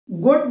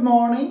Good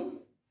morning.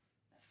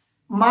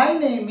 My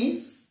name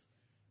is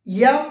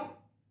M.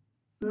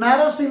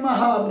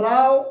 Narasimha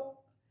Rao,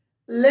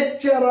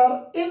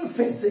 lecturer in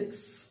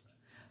physics.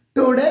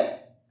 Today,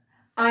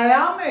 I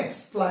am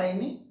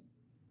explaining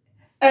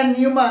a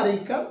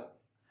numerical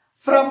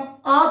from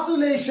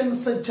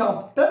Oscillations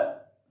chapter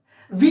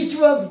which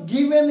was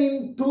given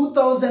in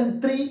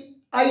 2003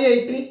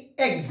 IIT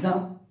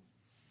exam.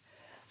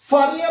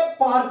 For a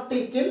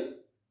particle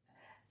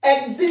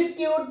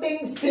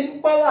executing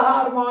simple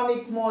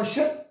harmonic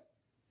motion,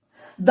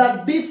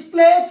 the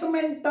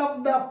displacement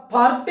of the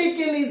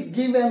particle is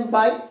given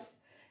by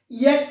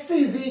x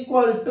is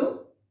equal to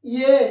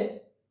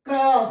A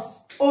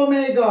cos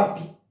omega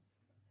t.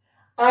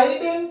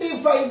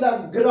 Identify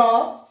the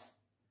graph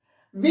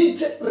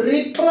which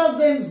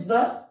represents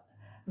the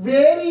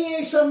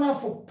variation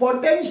of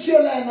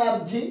potential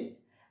energy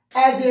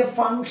as a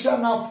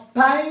function of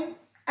time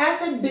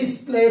and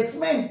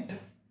displacement.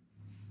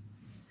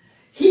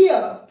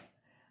 Here,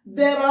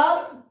 there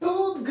are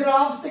two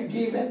graphs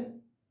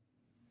given.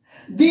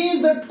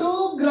 These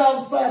two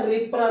graphs are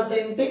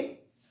representing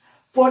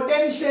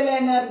potential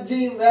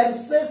energy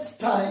versus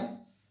time.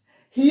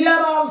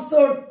 Here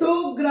also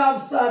two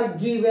graphs are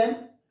given,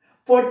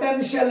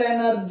 potential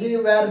energy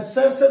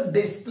versus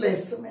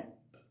displacement.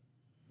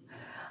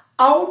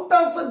 Out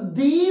of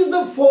these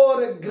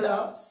four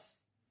graphs,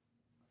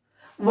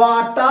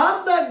 what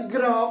are the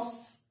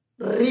graphs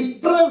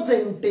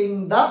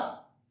representing the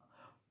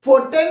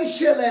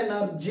potential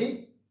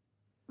energy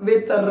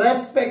with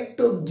respect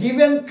to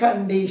given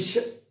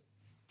condition?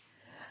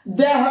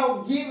 They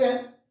have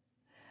given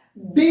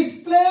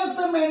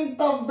displacement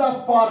of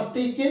the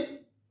particle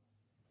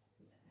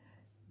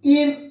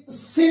in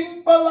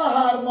simple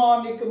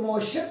harmonic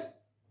motion.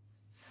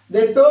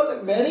 They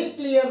told very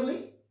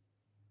clearly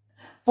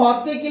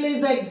particle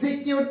is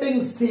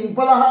executing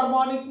simple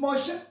harmonic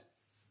motion.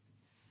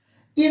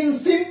 In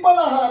simple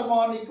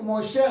harmonic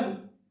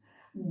motion,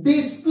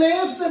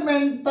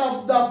 displacement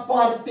of the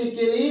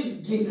particle is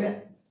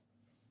given.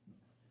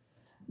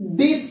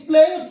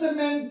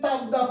 Displacement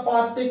of the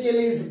particle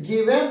is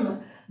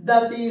given,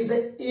 that is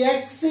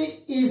x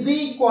is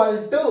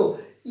equal to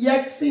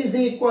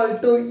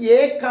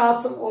A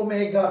cos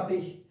omega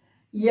t.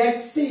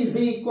 X is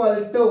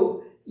equal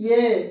to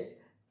A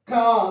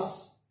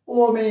cos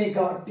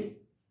omega t.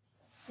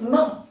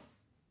 Now,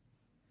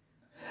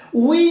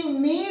 we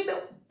need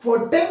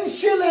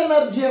potential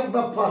energy of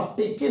the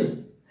particle.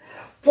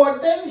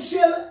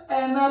 Potential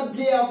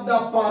energy of the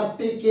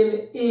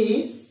particle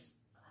is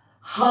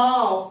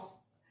half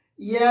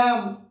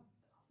m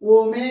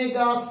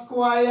omega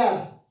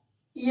square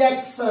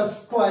x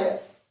square,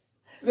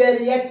 where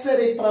x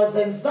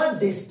represents the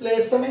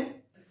displacement,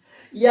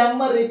 m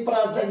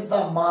represents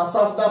the mass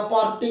of the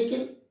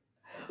particle,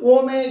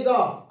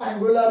 omega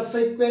angular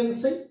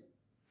frequency.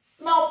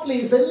 Now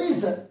please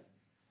listen.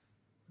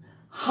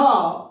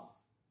 Half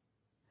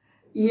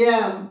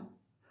m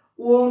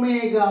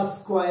omega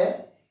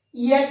square,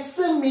 x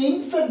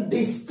means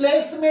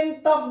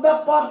displacement of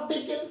the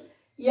particle,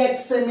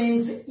 x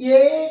means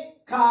A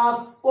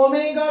cos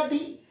omega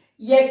t,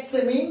 x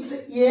means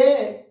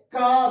A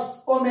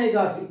cos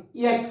omega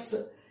t, x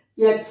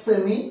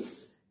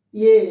means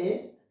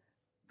A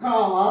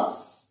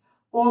cos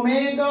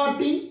omega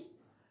t,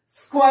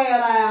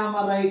 square I am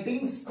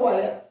writing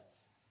square,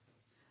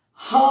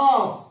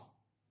 half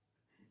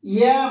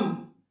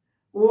m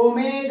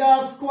omega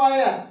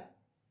square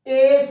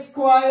A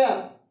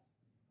square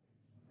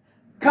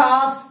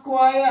cos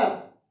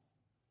square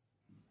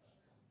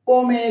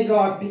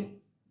omega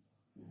t.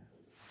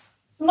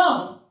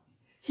 Now,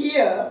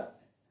 here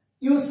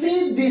you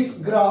see this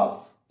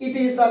graph. It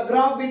is the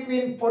graph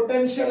between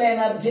potential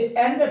energy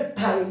and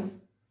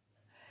time.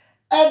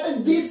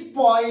 At this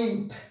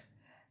point,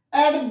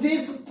 time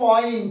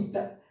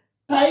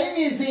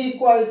is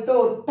equal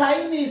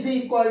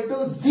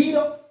to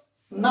 0.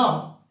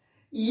 Now,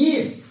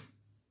 if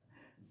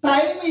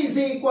time is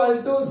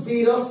equal to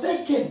 0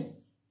 second,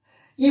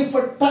 if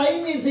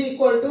time is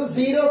equal to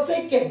 0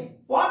 second,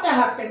 what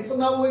happens?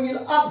 Now we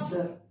will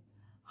observe.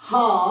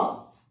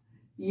 Half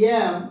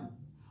m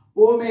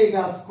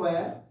omega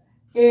square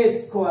A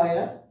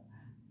square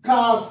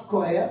cos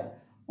square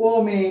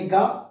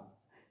omega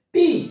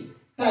t.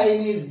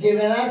 Time is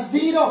given as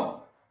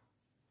 0.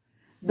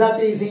 That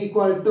is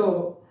equal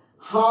to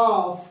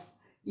half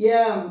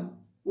m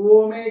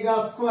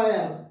omega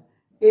square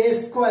A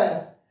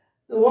square.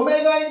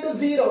 Omega into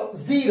 0,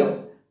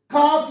 0.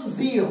 Cos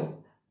 0.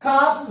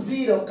 Cos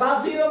 0.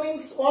 Cos 0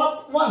 means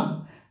what?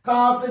 1.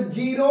 Cos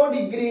 0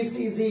 degrees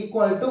is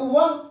equal to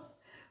 1.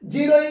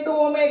 0 into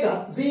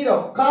omega,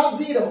 0. Cos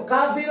 0.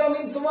 Cos 0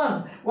 means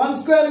 1. 1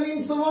 square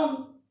means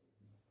 1.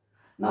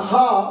 Now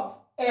half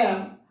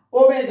m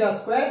omega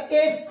square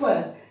A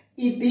square.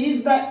 It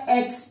is the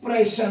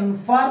expression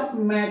for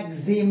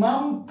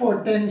maximum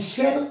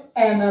potential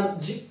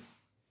energy.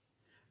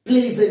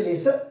 Please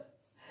listen.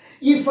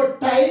 If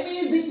time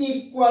is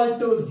equal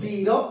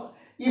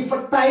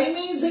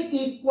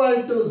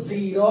to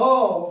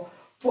 0,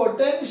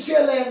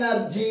 potential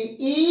energy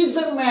is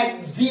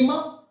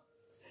maximum.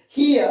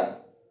 Here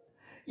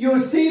you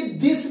see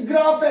this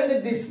graph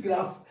and this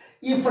graph.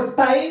 If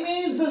time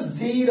is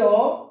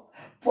 0,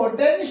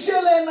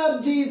 potential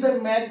energy is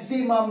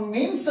maximum,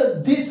 means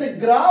this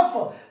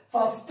graph,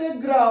 first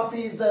graph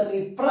is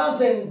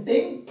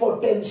representing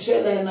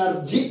potential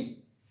energy.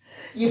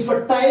 If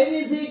time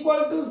is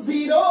equal to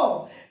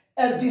 0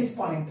 at this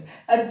point,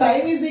 at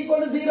time is equal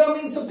to 0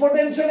 means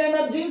potential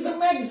energy is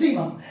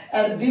maximum.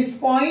 At this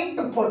point,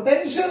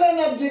 potential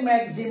energy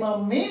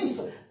maximum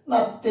means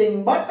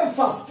nothing but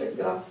first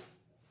graph.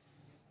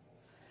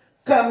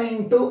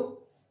 Coming to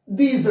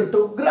these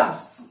two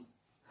graphs,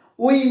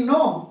 we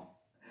know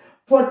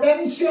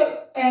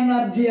potential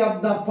energy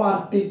of the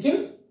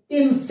particle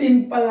in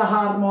simple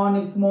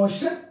harmonic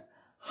motion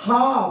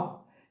half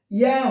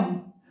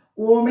m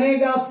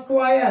omega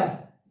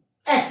square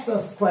x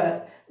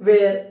square,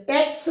 where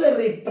x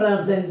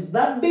represents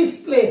the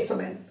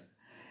displacement.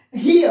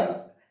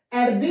 Here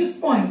at this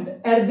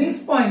point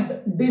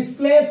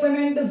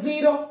displacement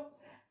 0.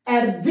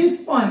 At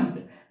this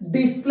point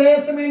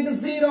displacement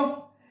 0.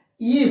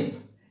 If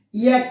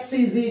x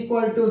is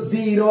equal to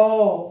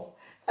 0,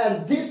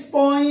 at this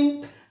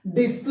point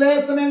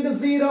displacement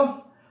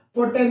 0,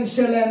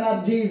 potential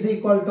energy is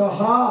equal to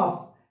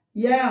half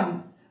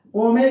m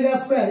omega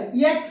square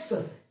x.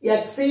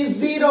 X is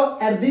 0.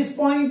 At this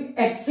point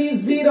x is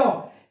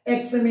 0.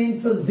 X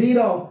means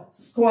 0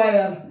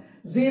 square.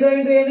 0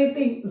 into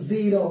anything,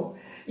 0.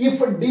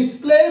 If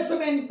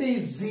displacement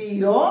is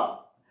 0,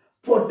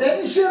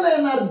 potential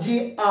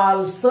energy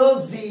also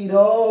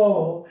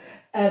 0.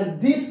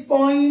 At this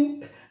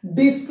point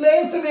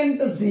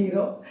displacement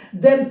 0,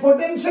 then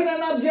potential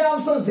energy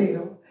also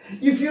 0.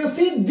 If you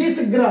see this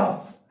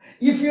graph,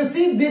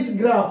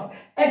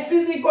 x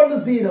is equal to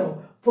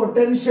 0,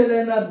 potential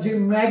energy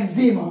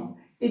maximum,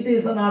 it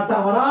is not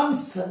our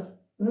answer.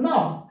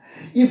 No.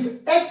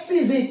 If x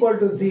is equal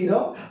to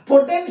 0,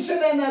 potential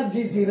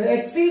energy 0,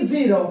 x is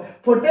 0,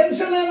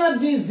 potential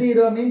energy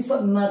 0 means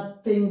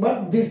nothing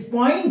but this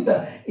point.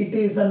 It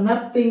is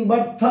nothing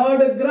but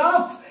third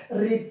graph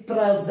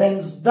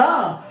represents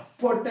the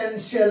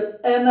potential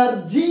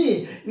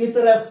energy with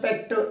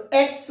respect to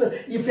x.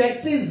 If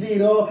x is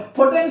 0,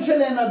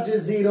 potential energy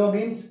 0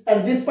 means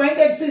at this point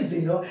x is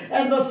 0.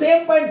 At the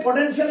same point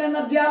potential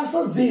energy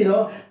also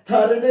 0.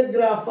 Third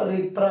graph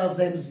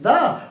represents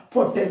the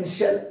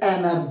potential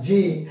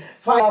energy.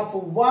 Graph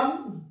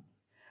 1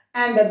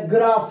 and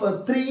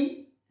graph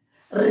 3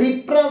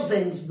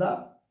 represents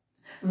the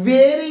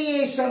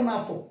variation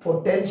of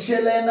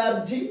potential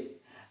energy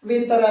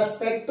with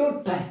respect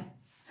to time.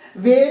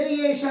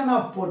 Variation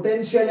of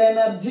potential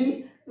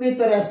energy with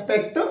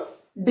respect to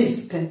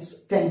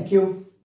distance. Thank you.